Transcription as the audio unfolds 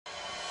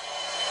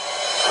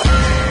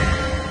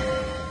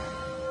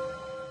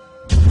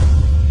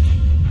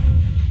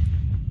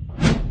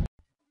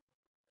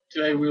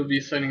Today we'll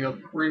be setting up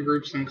ring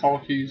groups and call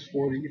queues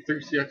for the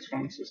 3CX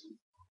phone system.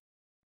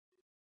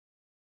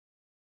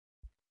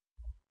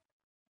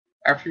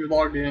 After you're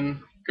logged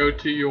in, go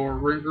to your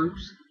ring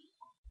groups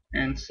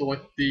and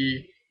select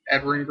the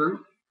Add Ring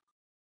Group.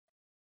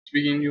 To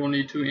begin, you will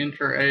need to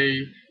enter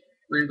a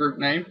ring group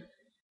name.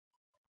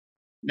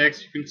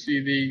 Next, you can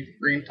see the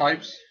ring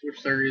types,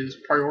 which there is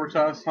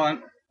Prioritized Hunt,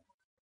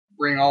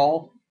 Ring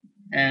All,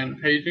 and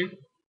Paging.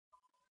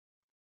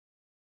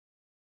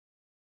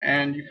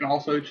 And you can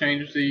also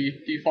change the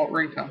default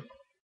ringtone.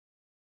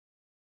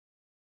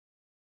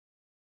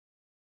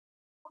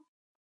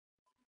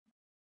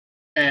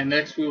 And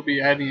next we'll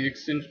be adding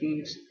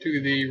extensions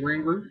to the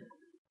ring group.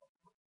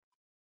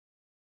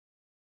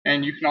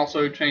 And you can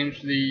also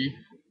change the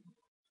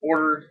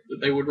order that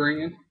they would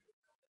ring in.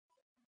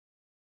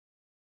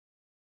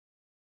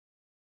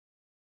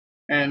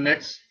 And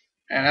next,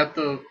 and at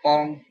the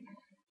bottom,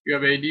 you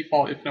have a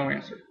default if no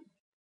answer.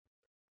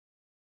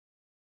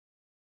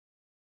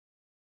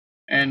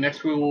 And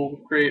next we will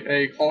create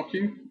a call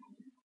queue.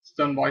 It's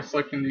done by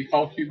selecting the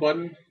call queue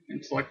button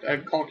and select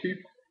add call queue.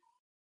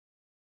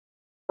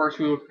 First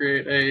we will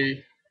create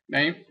a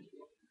name.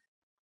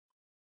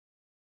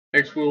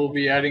 Next we will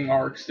be adding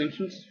our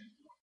extensions.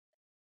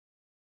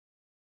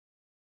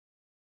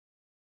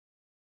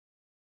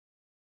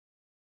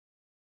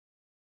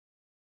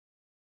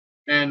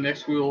 And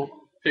next we will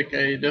pick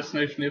a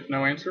destination if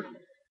no answer.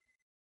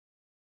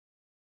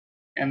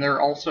 And there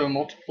are also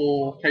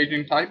multiple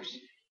paging types.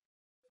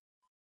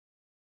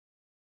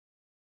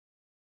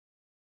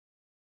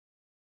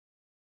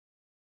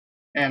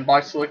 And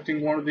by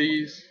selecting one of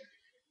these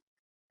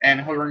and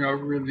hovering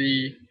over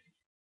the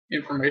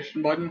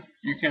information button,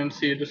 you can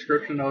see a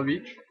description of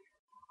each.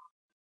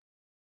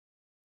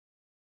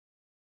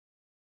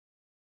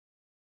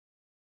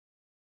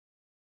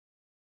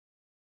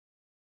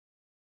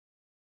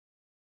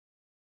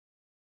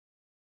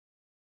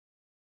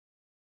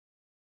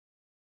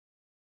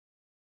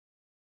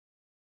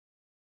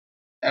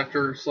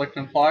 After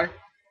selecting apply,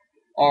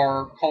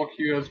 our call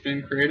queue has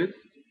been created.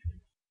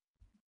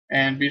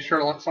 And be sure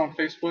to like us on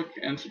Facebook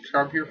and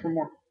subscribe here for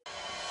more.